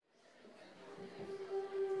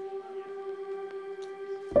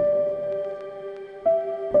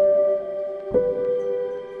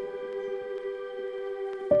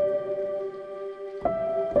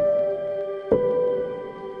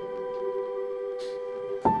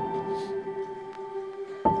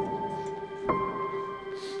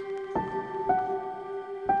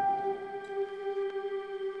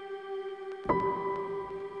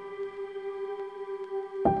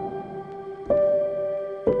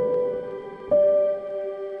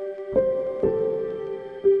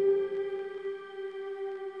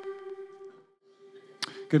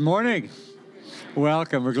Good morning.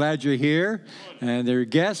 Welcome. We're glad you're here. And they're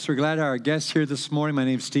guests. We're glad our guests here this morning. My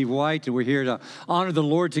name's Steve White, and we're here to honor the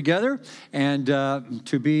Lord together and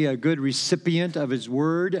to be a good recipient of His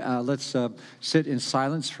Word. Let's sit in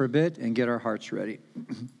silence for a bit and get our hearts ready.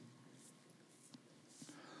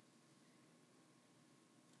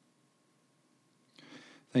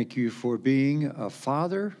 Thank you for being a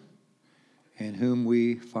Father in whom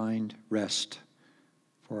we find rest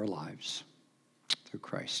for our lives. Through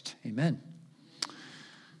Christ. Amen.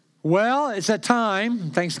 Well, it's that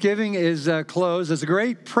time. Thanksgiving is closed. It's a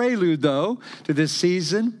great prelude, though, to this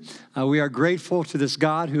season. We are grateful to this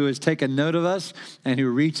God who has taken note of us and who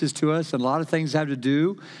reaches to us. And a lot of things have to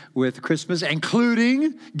do with Christmas,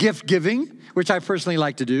 including gift giving, which I personally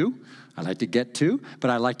like to do. I like to get to,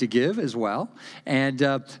 but I like to give as well. And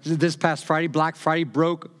this past Friday, Black Friday,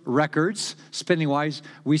 broke records. Spending-wise,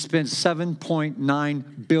 we spent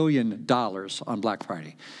 $7.9 billion on Black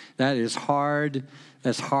Friday. That is hard.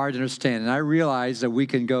 That's hard to understand. And I realize that we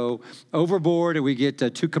can go overboard and we get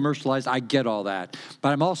too commercialized. I get all that.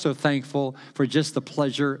 But I'm also thankful for just the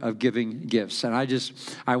pleasure of giving gifts. And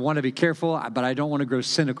I want to be careful, but I don't want to grow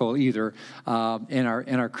cynical either in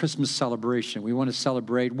our Christmas celebration. We want to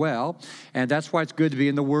celebrate well. And that's why it's good to be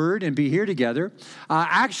in the Word and be here together.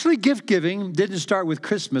 Actually, gift giving didn't start with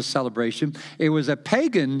Christmas celebration. It was a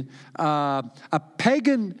pagan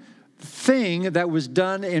thing that was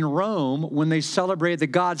done in Rome when they celebrated the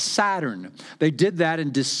god Saturn. They did that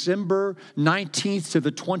in December 19th to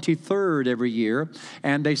the 23rd every year,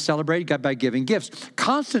 and they celebrated by giving gifts.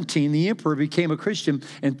 Constantine, the emperor, became a Christian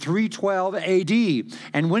in 312 AD,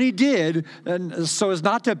 and when he did, so as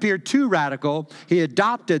not to appear too radical, he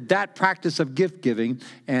adopted that practice of gift giving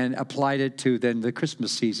and applied it to then the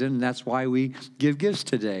Christmas season, and that's why we give gifts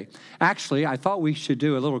today. Actually, I thought we should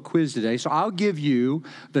do a little quiz today, so I'll give you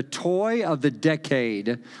the toy of the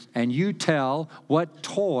decade, and you tell what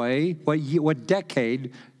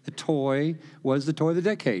decade the toy was the toy of the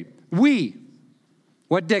decade.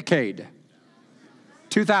 What decade?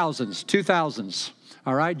 2000s.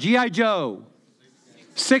 All right. G.I. Joe.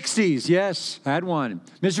 60s. Yes, I had one.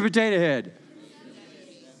 Mr. Potato Head.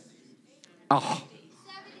 Oh,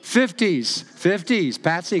 50s.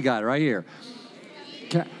 Patsy got it right here.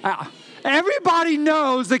 Everybody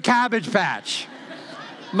knows the Cabbage Patch.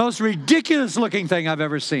 Most ridiculous looking thing I've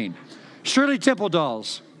ever seen. Shirley Temple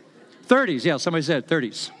dolls. 30s. Yeah, somebody said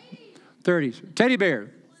 30s. Teddy bear.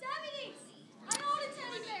 70s. I own a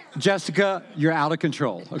teddy bear. Jessica, you're out of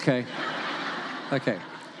control. Okay.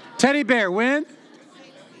 Teddy bear, when?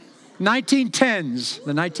 1910s.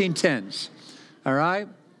 The 1910s. All right.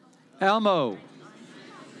 Elmo.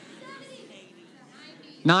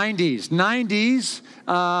 90s. And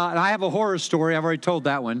I have a horror story. I've already told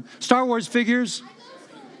that one. Star Wars figures.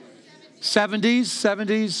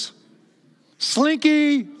 70s.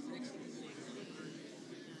 Slinky.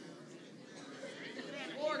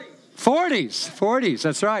 40s.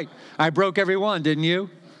 That's right. I broke every one, didn't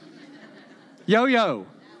you? Yo-yo.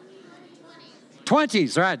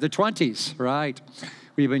 20s, right. The 20s, right.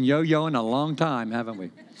 We've been yo-yoing a long time, haven't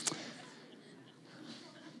we?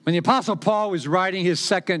 When the Apostle Paul was writing his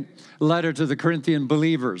second letter to the Corinthian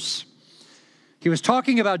believers, he was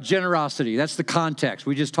talking about generosity. That's the context.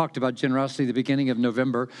 We just talked about generosity at the beginning of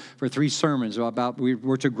November for 3 sermons about we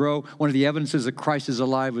were to grow. One of the evidences that Christ is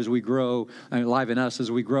alive as we grow, alive in us as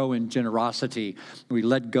we grow in generosity. We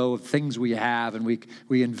let go of things we have and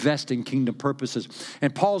we invest in kingdom purposes.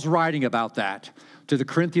 And Paul's writing about that to the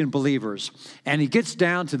Corinthian believers. And he gets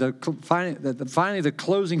down to finally the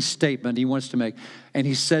closing statement he wants to make. And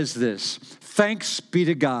he says this: thanks be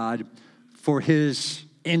to God for His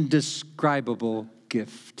indescribable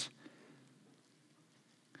gift.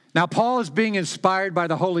 Now, Paul is being inspired by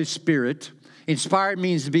the Holy Spirit. Inspired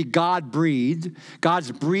means to be God-breathed.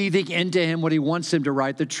 God's breathing into him what he wants him to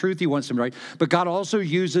write, the truth he wants him to write. But God also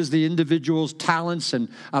uses the individual's talents and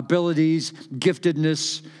abilities,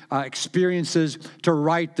 giftedness, experiences to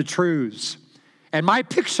write the truths. And my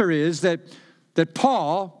picture is that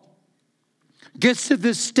Paul gets to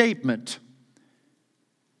this statement: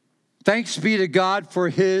 thanks be to God for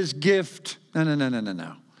His gift.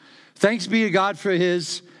 No. Thanks be to God for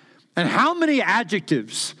His. And how many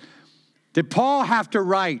adjectives did Paul have to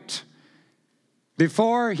write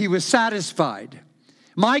before he was satisfied?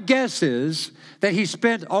 My guess is that he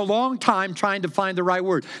spent a long time trying to find the right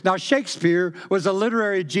word. Now, Shakespeare was a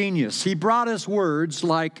literary genius. He brought us words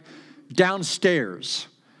like downstairs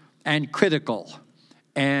and critical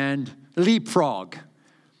and leapfrog.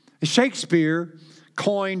 Shakespeare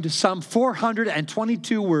coined some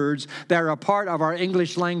 422 words that are a part of our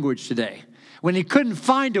English language today. When he couldn't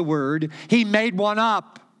find a word, he made one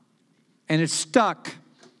up, and it stuck.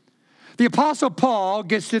 The Apostle Paul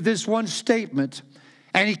gets to this one statement,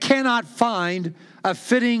 and he cannot find a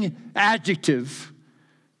fitting adjective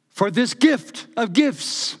for this gift of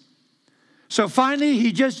gifts. So finally,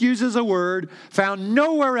 he just uses a word found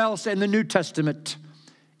nowhere else in the New Testament: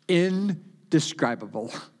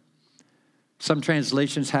 indescribable. Some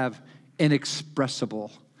translations have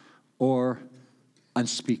inexpressible or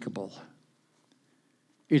unspeakable.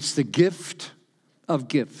 It's the gift of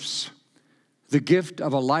gifts, the gift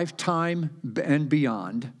of a lifetime and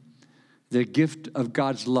beyond, the gift of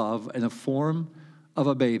God's love in the form of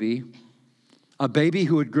a baby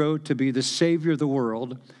who would grow to be the Savior of the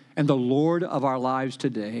world and the Lord of our lives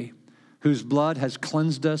today, whose blood has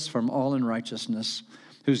cleansed us from all unrighteousness,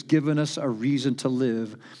 who's given us a reason to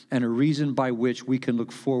live and a reason by which we can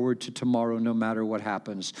look forward to tomorrow no matter what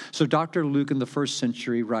happens. So Dr. Luke in the first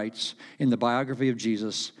century writes in the biography of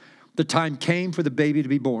Jesus, the time came for the baby to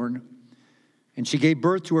be born, and she gave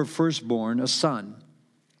birth to her firstborn, a son.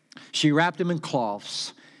 She wrapped him in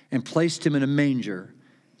cloths and placed him in a manger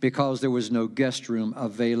because there was no guest room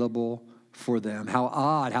available for them. How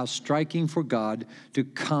odd, how striking for God to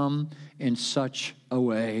come in such a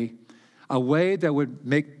way that would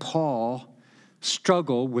make Paul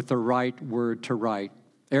struggle with the right word to write.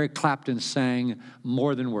 Eric Clapton sang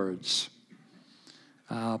More Than Words.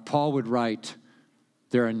 Paul would write,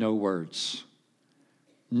 there are no words,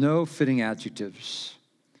 no fitting adjectives.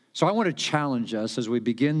 So I want to challenge us as we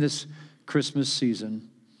begin this Christmas season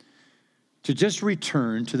to just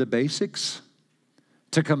return to the basics,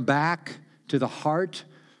 to come back to the heart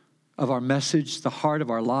of our message, the heart of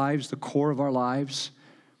our lives, the core of our lives.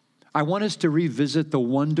 I want us to revisit the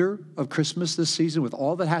wonder of Christmas this season with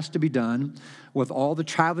all that has to be done, with all the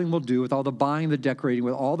traveling we'll do, with all the buying, the decorating,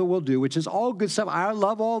 with all that we'll do, which is all good stuff. I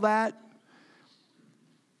love all that.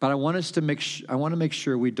 But I want us to make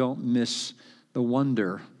sure we don't miss the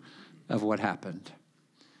wonder of what happened.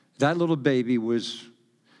 That little baby was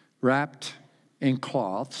wrapped in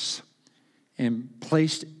cloths and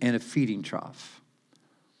placed in a feeding trough.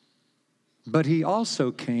 But he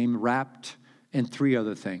also came wrapped in three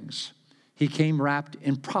other things. He came wrapped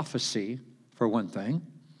in prophecy, for one thing.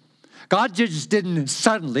 God just didn't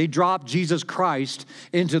suddenly drop Jesus Christ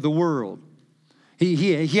into the world.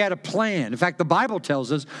 He had a plan. In fact, the Bible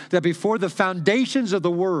tells us that before the foundations of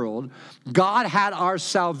the world, God had our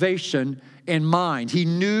salvation in mind. He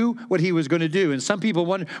knew what he was going to do. And some people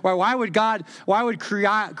wonder, why would God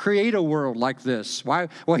create a world like this? Why?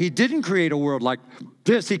 Well, he didn't create a world like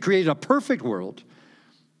this. He created a perfect world.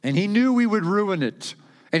 And he knew we would ruin it.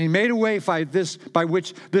 And he made a way by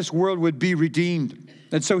which this world would be redeemed.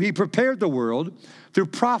 And so he prepared the world through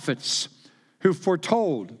prophets who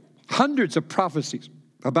foretold hundreds of prophecies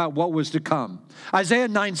about what was to come. Isaiah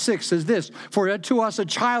 9:6 says this, for to us a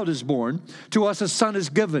child is born, to us a son is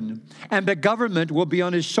given, and the government will be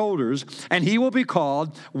on his shoulders, and he will be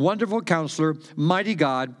called Wonderful Counselor, Mighty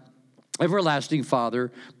God, Everlasting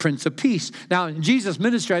Father, Prince of Peace. Now, in Jesus'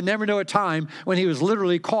 ministry, I never know a time when he was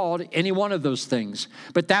literally called any one of those things.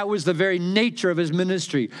 But that was the very nature of his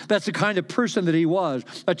ministry. That's the kind of person that he was.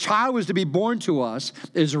 A child was to be born to us,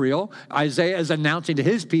 Israel. Isaiah is announcing to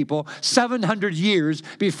his people 700 years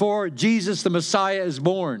before Jesus, the Messiah, is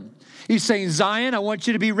born. He's saying, Zion, I want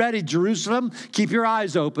you to be ready. Jerusalem, keep your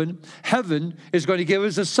eyes open. Heaven is going to give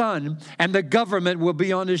us a son, and the government will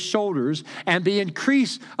be on his shoulders, and the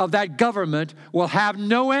increase of that government will have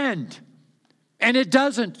no end. And it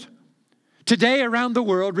doesn't. Today around the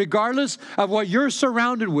world, regardless of what you're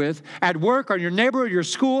surrounded with, at work, or your neighborhood, your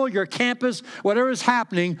school, your campus, whatever is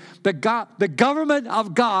happening, the government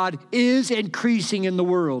of God is increasing in the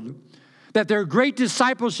world. That there are great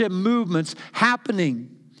discipleship movements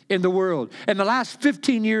happening in the world. In the last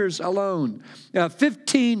 15 years alone,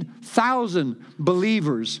 15,000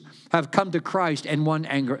 believers have come to Christ in one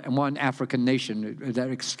African nation that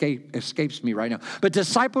escapes me right now. But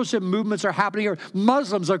discipleship movements are happening here.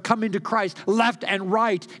 Muslims are coming to Christ left and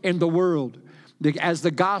right in the world as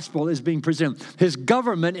the gospel is being presented. His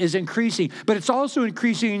government is increasing, but it's also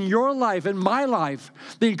increasing in your life and my life.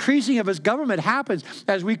 The increasing of his government happens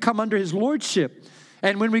as we come under his lordship.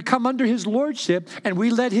 And when we come under his lordship and we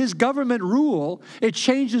let his government rule, it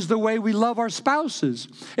changes the way we love our spouses.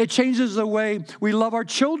 It changes the way we love our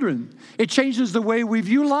children. It changes the way we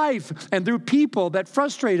view life and through people that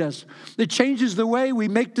frustrate us. It changes the way we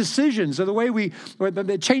make decisions, or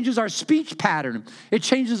it changes our speech pattern. It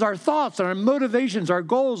changes our thoughts and our motivations, our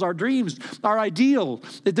goals, our dreams, our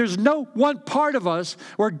ideals. There's no one part of us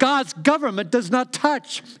where God's government does not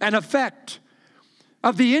touch and affect.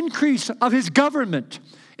 Of the increase of his government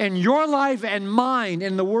in your life and mine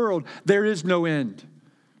in the world, there is no end.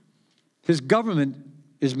 His government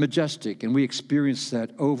is majestic, and we experience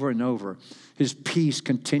that over and over. His peace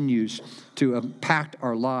continues to impact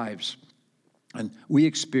our lives, and we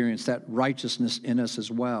experience that righteousness in us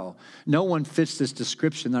as well. No one fits this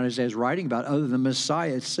description that Isaiah is writing about other than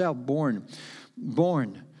Messiah itself, born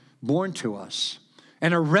to us.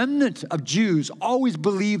 And a remnant of Jews always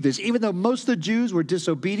believed this. Even though most of the Jews were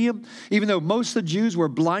disobedient, even though most of the Jews were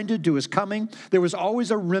blinded to his coming, there was always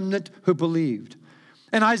a remnant who believed.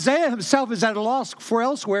 And Isaiah himself is at a loss for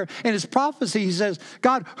elsewhere. In his prophecy, he says,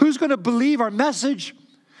 God, who's going to believe our message?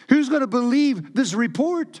 Who's going to believe this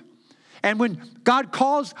report? And when God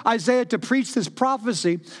calls Isaiah to preach this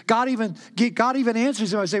prophecy, God even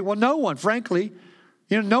answers him. I say, well, no one, frankly.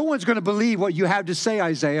 No one's going to believe what you have to say,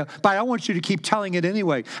 Isaiah, but I want you to keep telling it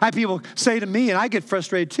anyway. I have people say to me, and I get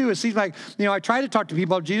frustrated too. It seems like, I try to talk to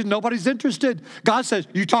people about Jesus. Nobody's interested. God says,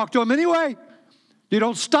 you talk to them anyway. You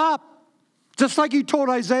don't stop. Just like you told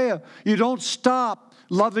Isaiah, you don't stop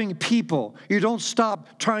loving people. You don't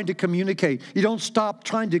stop trying to communicate. You don't stop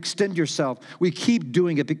trying to extend yourself. We keep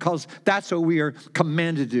doing it because that's what we are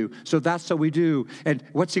commanded to do. So that's what we do. And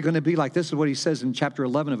what's he going to be like? This is what he says in chapter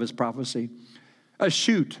 11 of his prophecy. A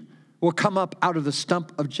shoot will come up out of the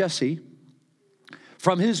stump of Jesse.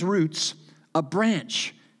 From his roots, a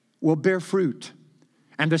branch will bear fruit,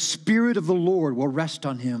 and the Spirit of the Lord will rest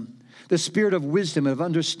on him. The spirit of wisdom and of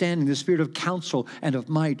understanding, the spirit of counsel and of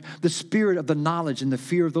might, the spirit of the knowledge and the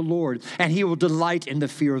fear of the Lord. And he will delight in the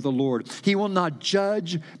fear of the Lord. He will not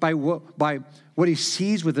judge by what he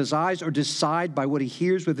sees with his eyes or decide by what he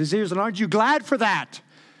hears with his ears. And aren't you glad for that?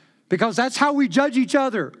 Because that's how we judge each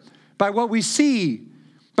other. By what we see,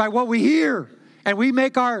 by what we hear. And we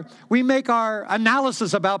make our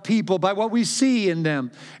analysis about people by what we see in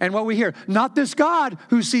them and what we hear. Not this God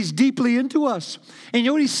who sees deeply into us. And you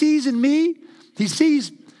know what he sees in me? He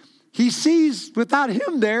sees without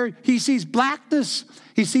him there, he sees blackness.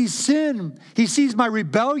 He sees sin. He sees my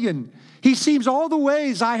rebellion. He sees all the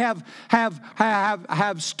ways I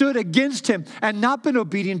have stood against him and not been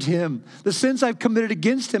obedient to him. The sins I've committed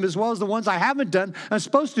against him as well as the ones I haven't done, I'm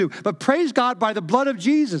supposed to. But praise God, by the blood of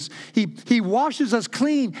Jesus, he washes us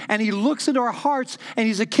clean and he looks into our hearts and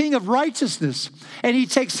he's a king of righteousness. And he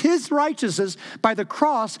takes his righteousness by the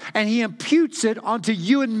cross and he imputes it onto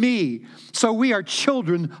you and me. So we are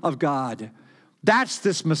children of God. That's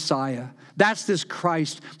this Messiah. That's this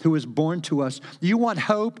Christ who is born to us. You want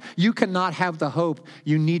hope? You cannot have the hope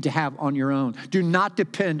you need to have on your own. Do not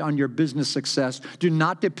depend on your business success. Do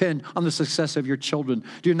not depend on the success of your children.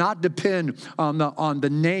 Do not depend on the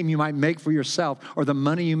name you might make for yourself or the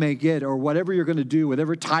money you may get or whatever you're going to do,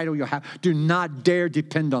 whatever title you'll have. Do not dare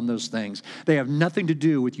depend on those things. They have nothing to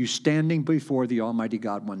do with you standing before the Almighty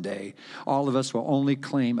God one day. All of us will only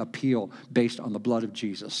claim appeal based on the blood of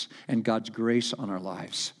Jesus and God's grace on our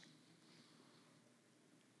lives.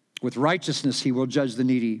 With righteousness, he will judge the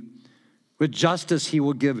needy. With justice, he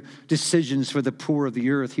will give decisions for the poor of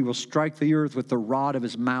the earth. He will strike the earth with the rod of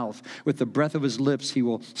his mouth. With the breath of his lips, he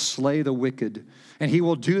will slay the wicked. And he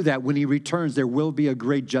will do that when he returns. There will be a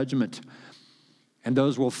great judgment. And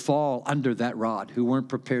those will fall under that rod who weren't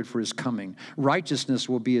prepared for his coming. Righteousness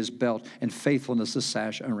will be his belt, and faithfulness the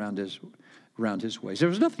sash around his waist. There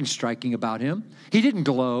was nothing striking about him. He didn't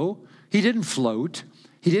glow. He didn't float.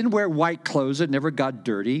 He didn't wear white clothes that never got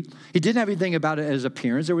dirty. He didn't have anything about it his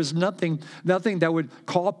appearance. There was nothing that would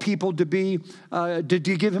call people to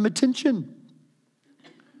give him attention.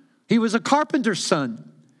 He was a carpenter's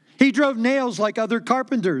son. He drove nails like other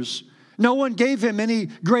carpenters. No one gave him any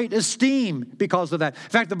great esteem because of that. In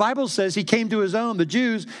fact, the Bible says he came to his own, the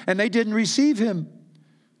Jews, and they didn't receive him.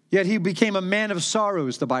 Yet he became a man of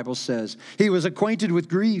sorrows, the Bible says. He was acquainted with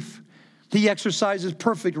grief. He exercises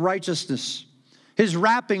perfect righteousness. His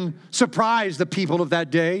rapping surprised the people of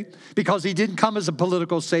that day because he didn't come as a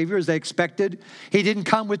political savior as they expected. He didn't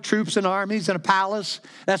come with troops and armies and a palace.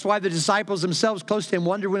 That's why the disciples themselves close to him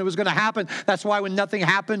wondered when it was going to happen. That's why when nothing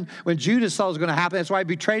happened, when Judas saw it was going to happen, that's why he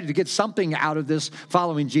betrayed to get something out of this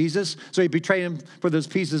following Jesus. So he betrayed him for those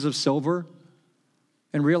pieces of silver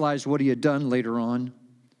and realized what he had done later on.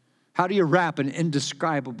 How do you wrap an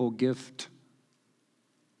indescribable gift?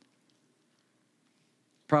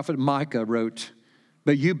 Prophet Micah wrote,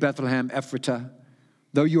 "But you, Bethlehem Ephratah,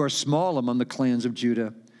 though you are small among the clans of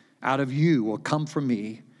Judah, out of you will come from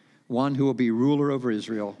me one who will be ruler over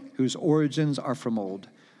Israel, whose origins are from old,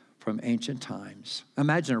 from ancient times."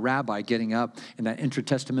 Imagine a rabbi getting up in that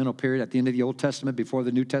intertestamental period at the end of the Old Testament, before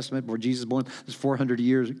the New Testament, before Jesus was born. There's 400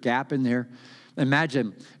 years gap in there.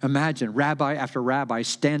 Imagine rabbi after rabbi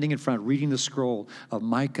standing in front, reading the scroll of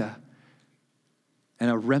Micah.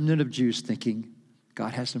 and a remnant of Jews thinking,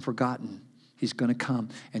 God hasn't forgotten. He's going to come.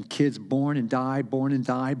 And kids born and died, born and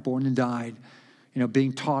died, born and died.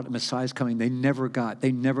 Being taught the Messiah's coming, they never got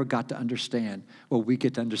to understand what we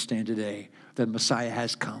get to understand today, that Messiah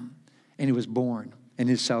has come, and he was born, and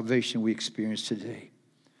his salvation we experience today.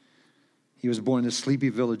 He was born in the sleepy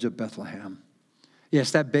village of Bethlehem.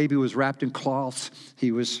 Yes, that baby was wrapped in cloths.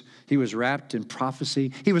 He was wrapped in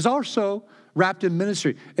prophecy. He was also wrapped in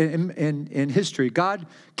ministry, in history. God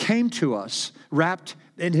came to us wrapped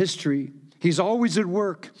in history. He's always at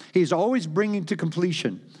work. He's always bringing to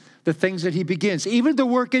completion the things that he begins. Even the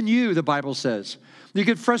work in you, the Bible says. You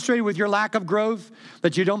get frustrated with your lack of growth,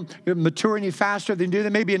 that you don't mature any faster than you do.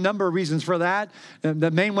 There may be a number of reasons for that.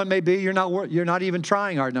 The main one may be you're not even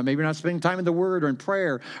trying hard enough. Maybe you're not spending time in the Word or in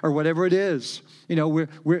prayer or whatever it is.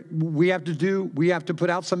 We have to put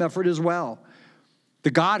out some effort as well.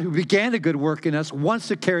 The God who began a good work in us wants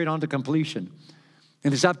to carry it on to completion.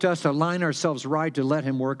 And it's up to us to align ourselves right to let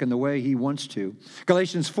him work in the way he wants to.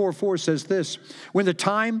 Galatians 4:4 says this, when the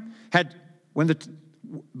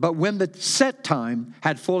set time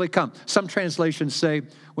had fully come. Some translations say,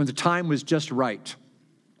 when the time was just right,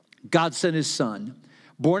 God sent his son,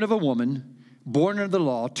 born of a woman, born under the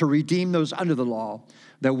law, to redeem those under the law,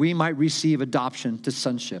 that we might receive adoption to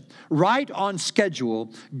sonship. Right on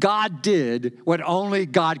schedule, God did what only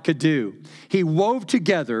God could do. He wove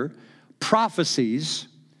together prophecies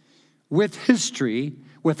with history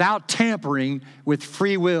without tampering with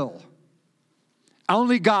free will.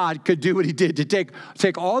 Only God could do what he did, to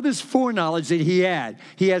take all this foreknowledge that he had.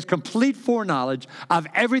 He has complete foreknowledge of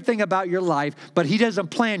everything about your life, but he doesn't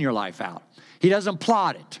plan your life out. He doesn't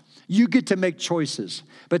plot it. You get to make choices.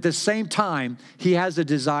 But at the same time, he has a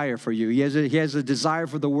desire for you. He has a desire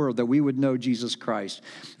for the world, that we would know Jesus Christ.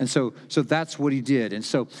 And so that's what he did. And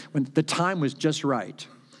so when the time was just right,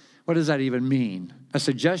 what does that even mean? I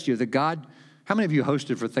suggest to you that God, how many of you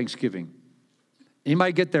hosted for Thanksgiving?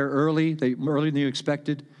 Anybody get there earlier than you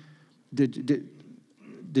expected?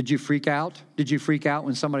 Did you freak out? Did you freak out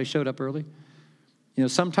when somebody showed up early?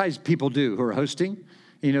 Sometimes people do who are hosting.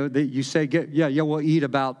 You say, we'll eat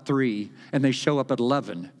about 3, and they show up at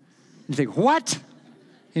 11. You think, what?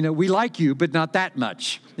 We like you, but not that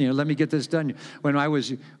much. Let me get this done.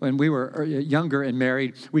 When we were younger and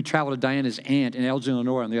married, we traveled to Diana's aunt in Elgin,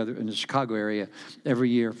 Illinois, in the Chicago area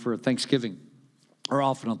every year for Thanksgiving, or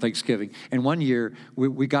often on Thanksgiving. And one year,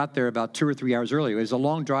 we got there about 2 or 3 hours early. It was a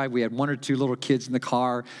long drive. We had 1 or 2 little kids in the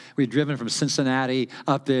car. We had driven from Cincinnati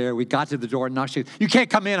up there. We got to the door and knocked. You can't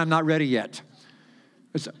come in. I'm not ready yet.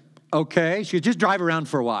 It's okay. She could just drive around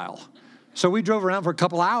for a while. So we drove around for a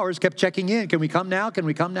couple hours, kept checking in. Can we come now? Can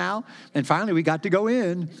we come now? And finally, we got to go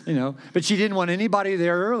in, But she didn't want anybody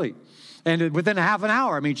there early. And within a half an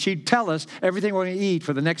hour, she'd tell us everything we're going to eat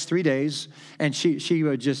for the next 3 days. And she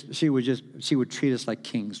would treat us like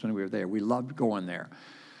kings when we were there. We loved going there.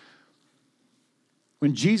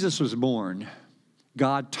 When Jesus was born,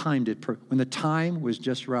 God timed it. When the time was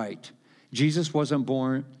just right. Jesus wasn't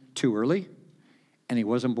born too early, and he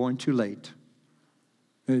wasn't born too late.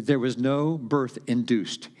 There was no birth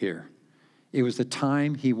induced here. It was the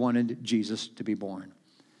time he wanted Jesus to be born.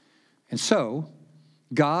 And so,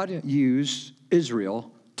 God used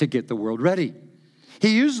Israel to get the world ready.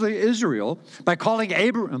 He used Israel by calling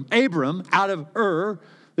Abram out of Ur,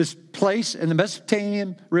 this place in the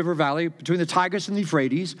Mesopotamian River Valley between the Tigris and the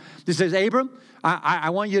Euphrates. He says, Abram, I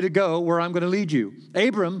want you to go where I'm going to lead you.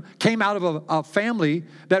 Abram came out of a family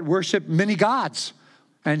that worshiped many gods.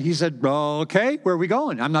 And he said, okay, where are we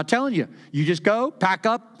going? I'm not telling you. You just go, pack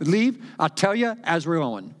up, leave. I'll tell you as we're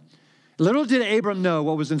going. Little did Abram know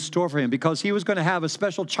what was in store for him, because he was going to have a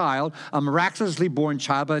special child, a miraculously born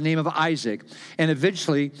child by the name of Isaac. And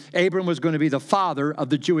eventually, Abram was going to be the father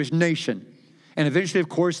of the Jewish nation. And eventually, of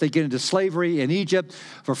course, they get into slavery in Egypt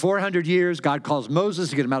for 400 years. God calls Moses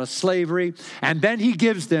to get them out of slavery. And then he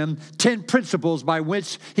gives them 10 principles by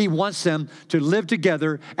which he wants them to live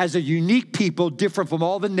together as a unique people, different from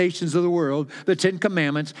all the nations of the world, the 10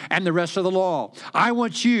 commandments and the rest of the law. I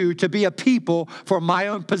want you to be a people for my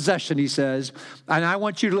own possession, he says. And I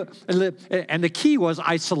want you to live. And the key was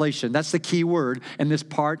isolation. That's the key word in this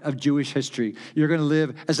part of Jewish history. You're going to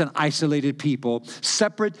live as an isolated people,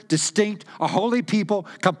 separate, distinct, a holy people,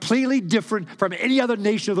 completely different from any other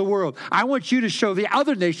nation of the world. I want you to show the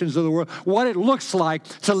other nations of the world what it looks like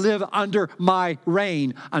to live under my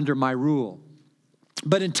reign, under my rule.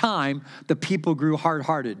 But in time, the people grew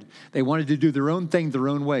hard-hearted. They wanted to do their own thing their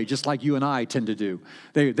own way, just like you and I tend to do.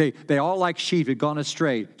 They all, like sheep, had gone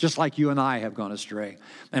astray, just like you and I have gone astray.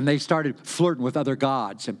 And they started flirting with other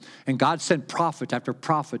gods. And God sent prophet after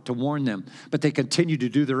prophet to warn them. But they continued to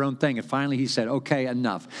do their own thing. And finally he said, okay,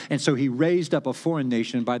 enough. And so he raised up a foreign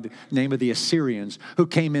nation by the name of the Assyrians, who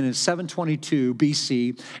came in 722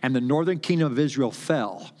 BC, and the northern kingdom of Israel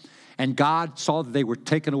fell. And God saw that they were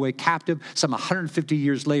taken away captive. Some 150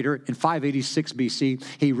 years later, in 586 BC,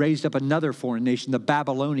 he raised up another foreign nation, the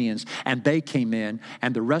Babylonians, and they came in,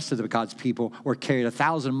 and the rest of God's people were carried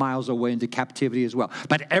 1,000 miles away into captivity as well.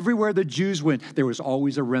 But everywhere the Jews went, there was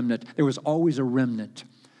always a remnant. There was always a remnant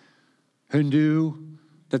who knew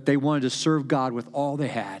that they wanted to serve God with all they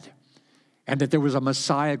had, and that there was a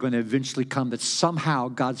Messiah going to eventually come, that somehow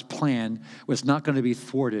God's plan was not going to be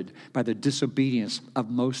thwarted by the disobedience of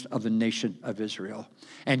most of the nation of Israel.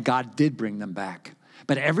 And God did bring them back.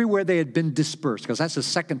 But everywhere they had been dispersed, because that's the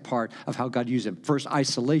second part of how God used them. First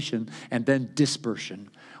isolation and then dispersion.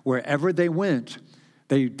 Wherever they went,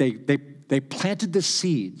 they planted the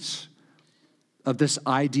seeds of this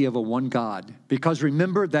idea of a one God. Because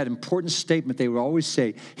remember that important statement they would always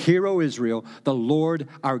say, "Hear, O Israel, the Lord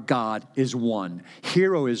our God is one.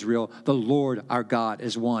 Hear, O Israel, the Lord our God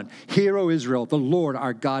is one. Hear, O Israel, the Lord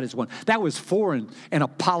our God is one." That was foreign in a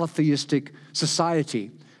polytheistic society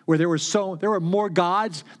where there were more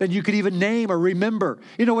gods than you could even name or remember.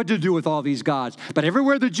 You know what to do with all these gods. But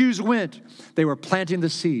everywhere the Jews went, they were planting the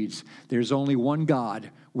seeds. There's only one God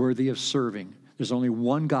worthy of serving. There's only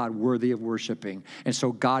one God worthy of worshiping. And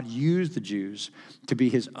so God used the Jews to be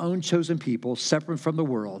his own chosen people, separate from the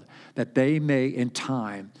world, that they may in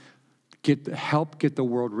time help get the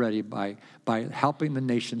world ready by helping the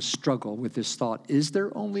nation struggle with this thought, is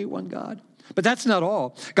there only one God? But that's not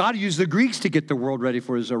all. God used the Greeks to get the world ready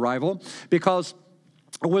for his arrival, because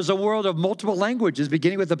it was a world of multiple languages,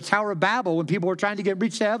 beginning with the Tower of Babel when people were trying to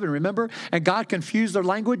reach to heaven, remember? And God confused their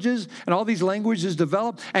languages, and all these languages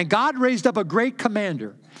developed. And God raised up a great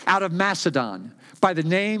commander out of Macedon by the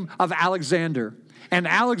name of Alexander. And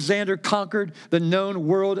Alexander conquered the known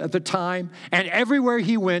world at the time. And everywhere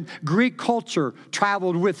he went, Greek culture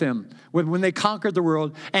traveled with him when they conquered the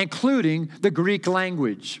world, including the Greek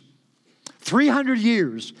language. 300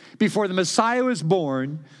 years before the Messiah was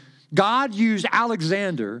born, God used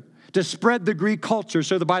Alexander to spread the Greek culture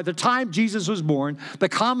so that by the time Jesus was born, the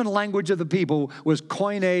common language of the people was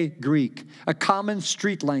Koine Greek, a common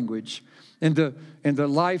street language in the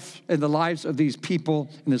lives of these people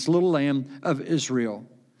in this little land of Israel.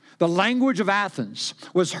 The language of Athens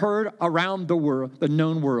was heard around the world, the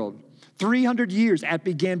known world. 300 years that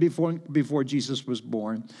began before Jesus was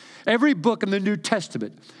born. Every book in the New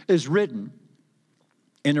Testament is written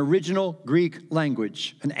in original Greek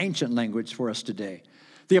language, an ancient language for us today.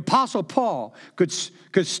 The Apostle Paul could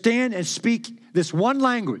stand and speak this one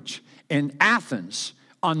language in Athens,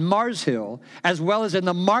 on Mars Hill, as well as in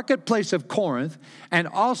the marketplace of Corinth, and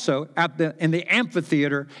also in the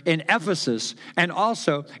amphitheater in Ephesus, and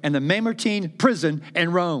also in the Mamertine prison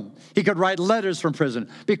in Rome. He could write letters from prison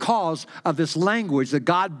because of this language that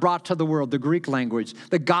God brought to the world, the Greek language.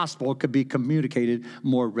 The gospel could be communicated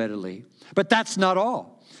more readily. But that's not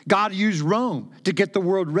all. God used Rome to get the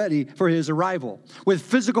world ready for his arrival. With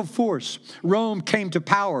physical force, Rome came to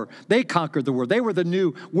power. They conquered the world. They were the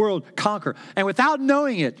new world conqueror. And without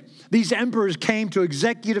knowing it, these emperors came to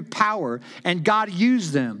executive power, and God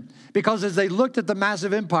used them. Because as they looked at the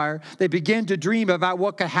massive empire, they began to dream about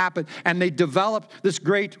what could happen, and they developed this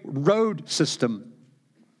great road system.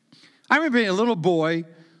 I remember being a little boy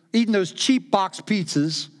eating those cheap box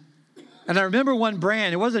pizzas. And I remember one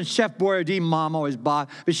brand, it wasn't Chef Boyardee Mom always bought,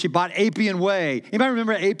 but she bought Appian Way. Anybody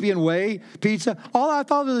remember Appian Way pizza? All I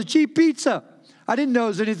thought was a cheap pizza. I didn't know there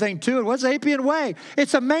was anything to it. What's Appian Way?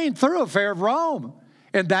 It's a main thoroughfare of Rome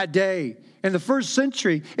in that day. In the first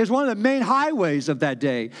century, it was one of the main highways of that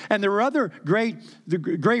day. And there were other great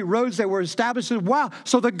roads that were established as well.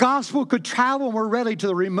 So the gospel could travel more readily to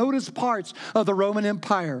the remotest parts of the Roman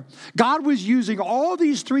Empire. God was using all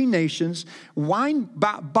these three nations,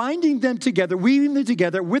 binding them together, weaving them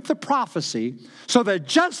together with the prophecy, so that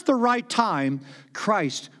just the right time,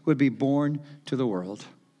 Christ would be born to the world.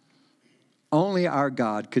 Only our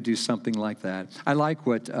God could do something like that. I like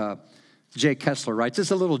what Jay Kessler writes.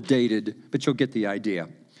 It's a little dated, but you'll get the idea.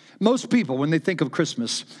 Most people, when they think of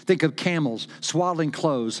Christmas, think of camels, swaddling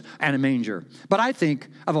clothes, and a manger. But I think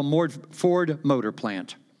of a Ford motor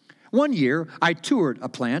plant. One year, I toured a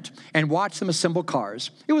plant and watched them assemble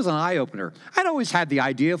cars. It was an eye-opener. I'd always had the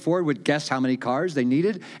idea Ford would guess how many cars they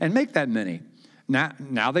needed and make that many.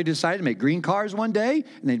 Now they decided to make green cars one day,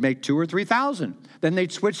 and they'd make 2,000 or 3,000. Then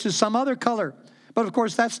they'd switch to some other color. But of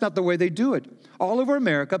course, that's not the way they do it. All over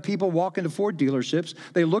America, people walk into Ford dealerships,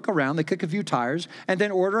 they look around, they kick a few tires, and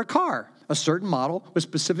then order a car, a certain model with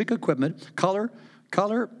specific equipment, color,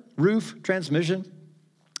 roof, transmission.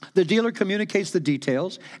 The dealer communicates the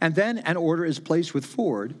details, and then an order is placed with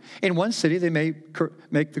Ford. In one city, they may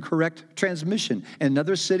make the correct transmission. In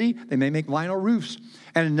another city, they may make vinyl roofs,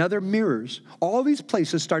 and another mirrors. All these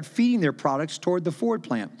places start feeding their products toward the Ford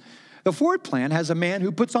plant. The Ford plant has a man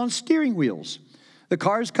who puts on steering wheels. The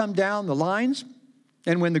cars come down the lines,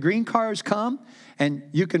 and when the green cars come, and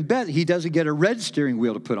you can bet he doesn't get a red steering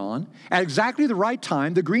wheel to put on, at exactly the right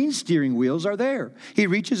time, the green steering wheels are there. He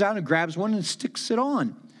reaches out and grabs one and sticks it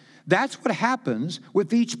on. That's what happens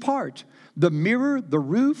with each part. The mirror, the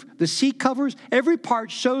roof, the seat covers, every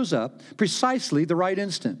part shows up precisely the right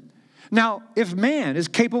instant. Now, if man is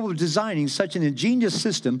capable of designing such an ingenious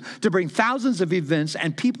system to bring thousands of events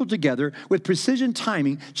and people together with precision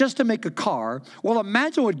timing just to make a car, well,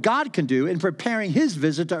 imagine what God can do in preparing his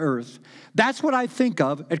visit to earth. That's what I think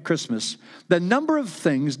of at Christmas. The number of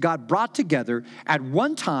things God brought together at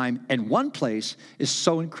one time and one place is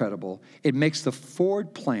so incredible. It makes the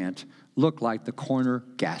Ford plant look like the corner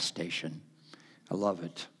gas station. I love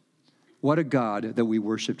it. What a God that we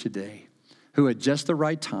worship today, who at just the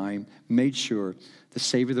right time made sure the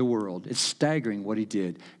Savior of the world. It's staggering what he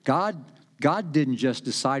did. God didn't just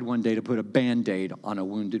decide one day to put a Band-Aid on a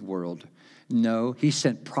wounded world. No, he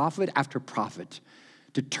sent prophet after prophet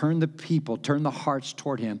to turn the hearts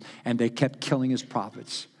toward him, and they kept killing his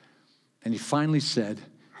prophets. And he finally said,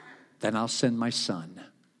 then I'll send my son.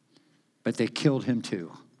 But they killed him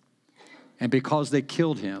too. And because they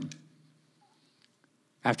killed him,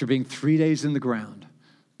 after being 3 days in the ground,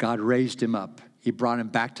 God raised him up. He brought him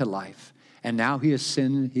back to life. And now he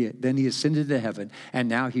ascended to heaven. And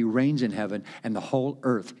now he reigns in heaven. And the whole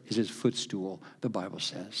earth is his footstool, the Bible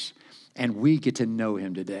says. And we get to know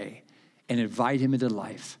him today and invite him into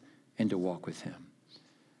life and to walk with him.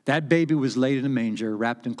 That baby was laid in a manger,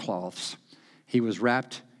 wrapped in cloths. He was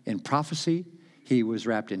wrapped in prophecy. He was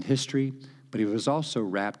wrapped in history. But he was also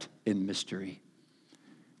wrapped in mystery.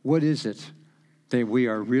 What is it that we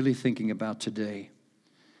are really thinking about today?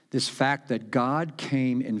 This fact that God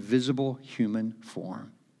came in visible human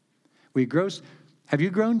form. Have you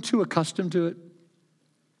grown too accustomed to it?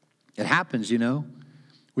 It happens, you know.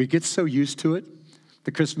 We get so used to it.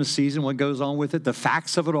 The Christmas season, what goes on with it, the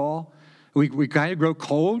facts of it all. We kind of grow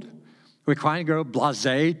cold. We kind of grow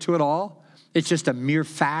blasé to it all. It's just a mere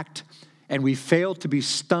fact. And we fail to be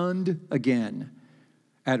stunned again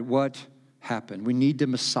at what happened. We need to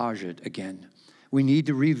massage it again. We need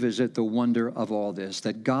to revisit the wonder of all this,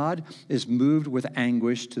 that God is moved with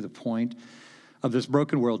anguish to the point of this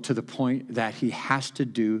broken world, to the point that he has to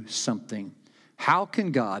do something. How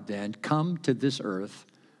can God then come to this earth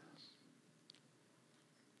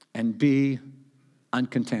and be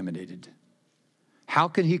uncontaminated? How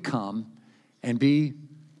can he come and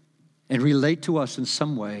relate to us in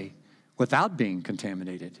some way without being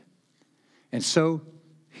contaminated? And so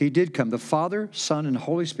he did come. The Father, Son, and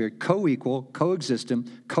Holy Spirit, co-equal, co-existent,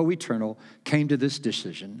 co-eternal, came to this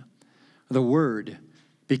decision. The Word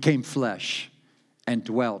became flesh and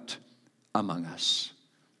dwelt among us.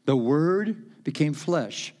 The Word became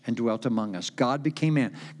flesh and dwelt among us. God became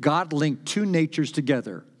man. God linked two natures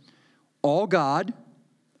together. All God,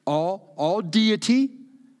 all deity,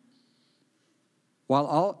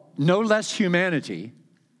 while no less humanity,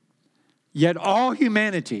 yet all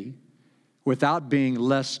humanity without being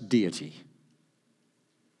less deity.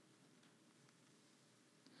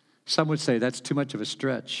 Some would say that's too much of a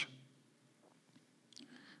stretch.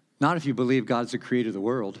 Not if you believe God's the creator of the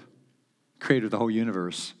world, creator of the whole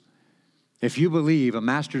universe. If you believe a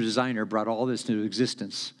master designer brought all this into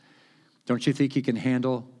existence, don't you think he can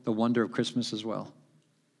handle the wonder of Christmas as well?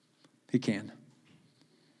 He can.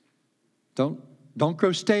 Don't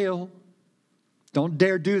grow stale. Don't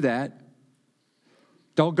dare do that.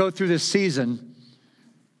 Don't go through this season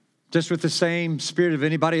just with the same spirit of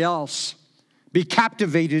anybody else. Be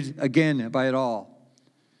captivated again by it all.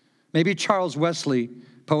 Maybe Charles Wesley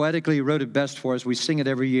poetically wrote it best for us. We sing it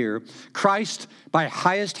every year. Christ by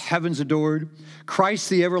highest heavens adored, Christ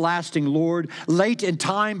the everlasting Lord, late in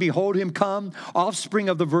time behold him come, offspring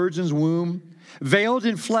of the virgin's womb, veiled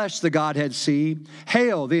in flesh the Godhead see,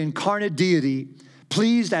 hail the incarnate deity,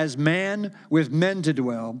 pleased as man with men to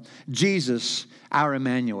dwell, Jesus our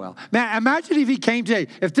Emmanuel. Man, imagine if he came today,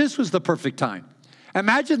 if this was the perfect time.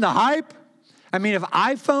 Imagine the hype. I mean, if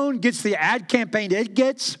iPhone gets the ad campaign it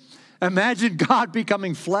gets, imagine God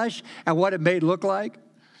becoming flesh and what it may look like.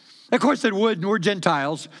 Of course, it would, and we're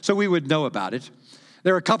Gentiles, so we would know about it.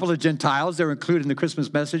 There were a couple of Gentiles that were included in the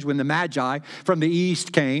Christmas message when the Magi from the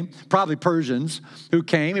east came, probably Persians who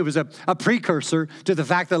came. It was a precursor to the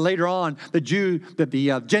fact that later on the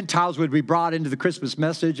Gentiles would be brought into the Christmas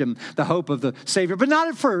message and the hope of the Savior, but not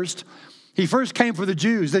at first. He first came for the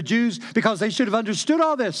Jews, because they should have understood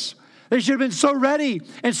all this. They should have been so ready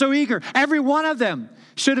and so eager. Every one of them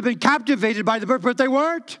should have been captivated by the birth, but they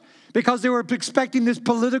weren't, because they were expecting this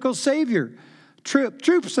political Savior,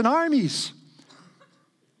 troops and armies.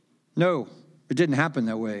 No, it didn't happen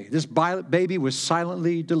that way. This baby was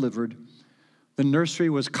silently delivered. The nursery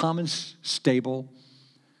was common stable.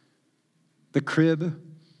 The crib,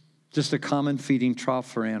 just a common feeding trough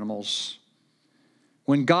for animals.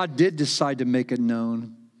 When God did decide to make it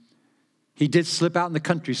known, he did slip out in the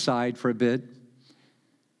countryside for a bit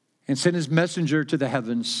and sent his messenger to the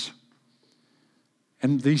heavens.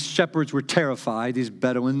 And these shepherds were terrified, these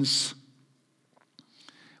Bedouins,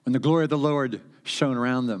 when the glory of the Lord shone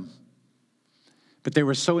around them. But they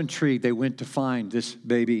were so intrigued, they went to find this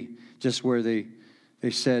baby just where they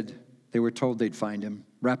said they were told they'd find him,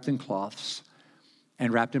 wrapped in cloths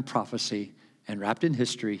and wrapped in prophecy and wrapped in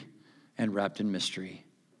history and wrapped in mystery.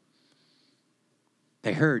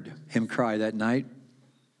 They heard him cry that night.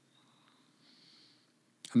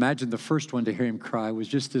 Imagine the first one to hear him cry was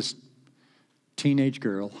just this teenage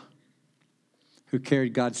girl who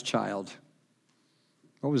carried God's child.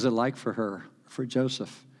 What was it like for her, for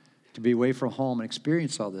Joseph, to be away from home and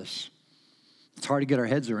experience all this? It's hard to get our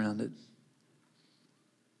heads around it.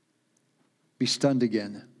 Be stunned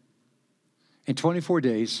again. In 24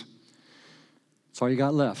 days, that's all you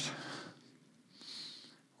got left.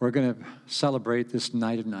 We're going to celebrate this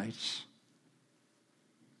night of nights.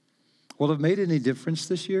 Will it have made any difference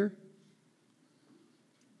this year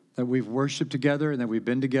that we've worshiped together and that we've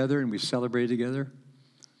been together and we've celebrated together?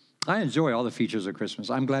 I enjoy all the features of Christmas.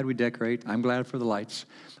 I'm glad we decorate. I'm glad for the lights.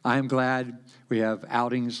 I am glad we have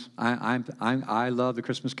outings. I love the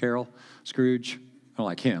Christmas Carol. Scrooge. I don't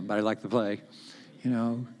like him, but I like the play. You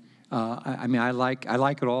know, I like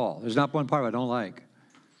it all. There's not one part I don't like.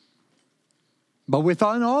 But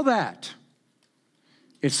within all that,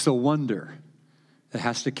 it's the wonder that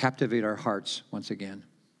has to captivate our hearts once again.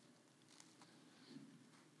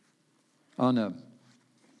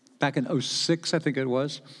 Back in 2006, I think it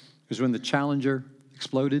was when the Challenger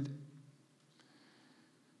exploded. It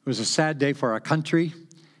was a sad day for our country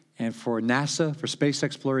and for NASA, for space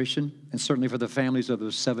exploration, and certainly for the families of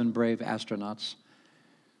those 7 brave astronauts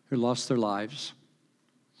who lost their lives.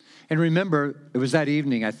 And remember, it was that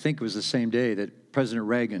evening, I think it was the same day, that President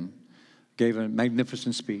Reagan gave a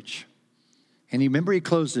magnificent speech. And he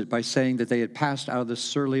closed it by saying that they had passed out of the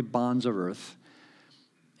surly bonds of earth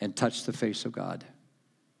and touched the face of God.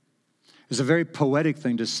 It's a very poetic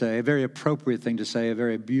thing to say, a very appropriate thing to say, a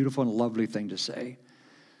very beautiful and lovely thing to say.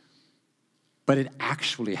 But it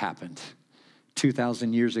actually happened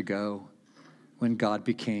 2,000 years ago when God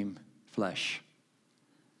became flesh.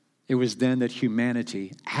 It was then that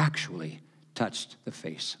humanity actually touched the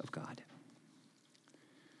face of God.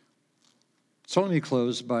 So let me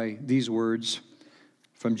close by these words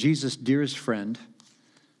from Jesus' dearest friend,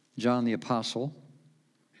 John the Apostle.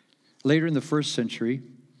 Later in the first century,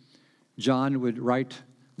 John would write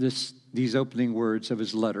these opening words of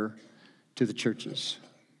his letter to the churches.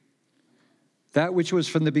 That which was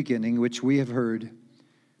from the beginning, which we have heard,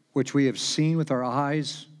 which we have seen with our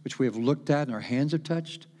eyes, which we have looked at and our hands have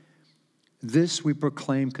touched, this we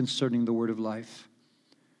proclaim concerning the word of life.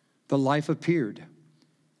 The life appeared.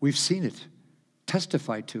 We've seen it,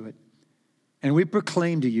 testified to it, and we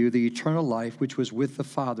proclaim to you the eternal life which was with the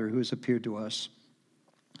Father who has appeared to us.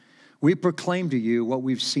 We proclaim to you what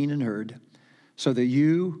we've seen and heard, so that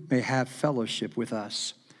you may have fellowship with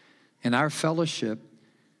us. And our fellowship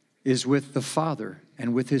is with the Father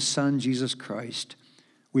and with his Son, Jesus Christ.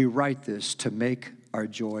 We write this to make our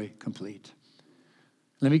joy complete.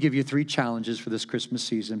 Let me give you 3 challenges for this Christmas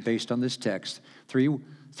season based on this text.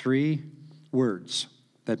 Three words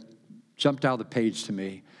that jumped out of the page to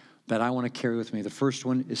me that I want to carry with me. The first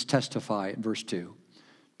one is testify in verse 2.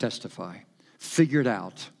 Testify. Figure it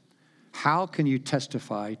out. How can you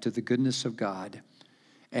testify to the goodness of God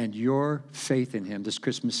and your faith in him this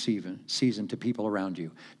Christmas season to people around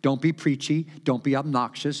you? Don't be preachy. Don't be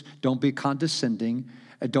obnoxious. Don't be condescending.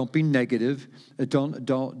 Don't be negative.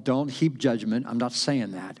 Don't heap judgment. I'm not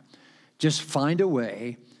saying that. Just find a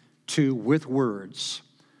way to, with words,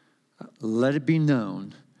 let it be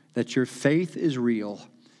known that your faith is real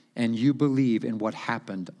and you believe in what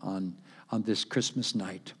happened on this Christmas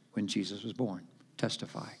night when Jesus was born.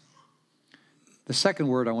 Testify. The second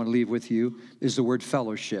word I want to leave with you is the word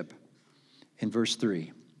fellowship. in verse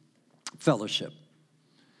 3. Fellowship.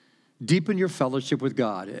 Deepen your fellowship with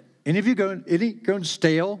God. Any of you going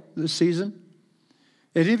stale this season?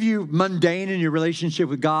 Any of you mundane in your relationship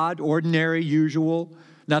with God, ordinary, usual?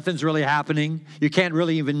 Nothing's really happening. You can't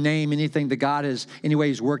really even name anything that God has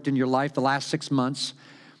anyways worked in your life the last 6 months.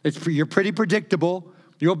 You're pretty predictable.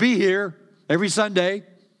 You'll be here every Sunday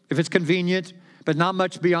if it's convenient, but not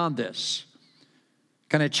much beyond this.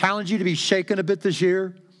 Can I challenge you to be shaken a bit this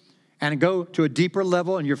year and go to a deeper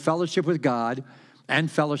level in your fellowship with God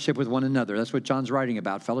and fellowship with one another? That's what John's writing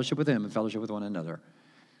about, fellowship with him and fellowship with one another.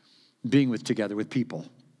 Being together with people.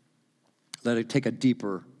 Let it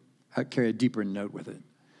carry a deeper note with it.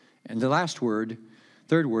 And the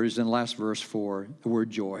third word is in the last verse 4, the word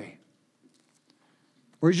joy.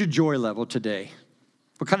 Where's your joy level today?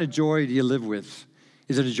 What kind of joy do you live with?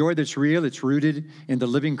 Is it a joy that's real? It's rooted in the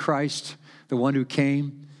living Christ, the one who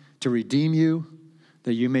came to redeem you,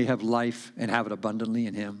 that you may have life and have it abundantly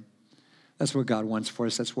in him. That's what God wants for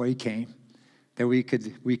us. That's why he came, that we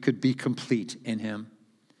could be complete in him.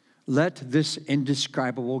 Let this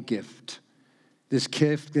indescribable gift, this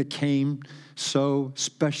gift that came so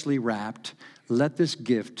specially wrapped, let this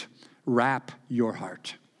gift wrap your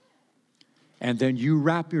heart. And then you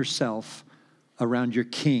wrap yourself around your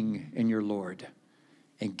King and your Lord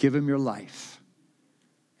and give him your life.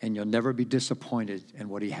 And you'll never be disappointed in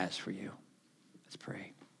what he has for you. Let's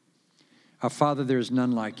pray. Our Father, there is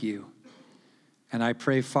none like you. And I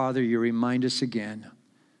pray, Father, you remind us again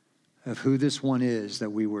of who this one is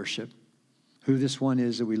that we worship, who this one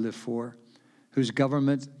is that we live for, whose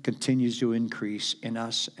government continues to increase in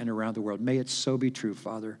us and around the world. May it so be true,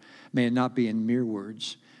 Father. May it not be in mere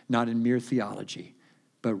words, not in mere theology,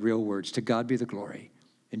 but real words. To God be the glory.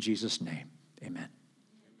 In Jesus' name, amen.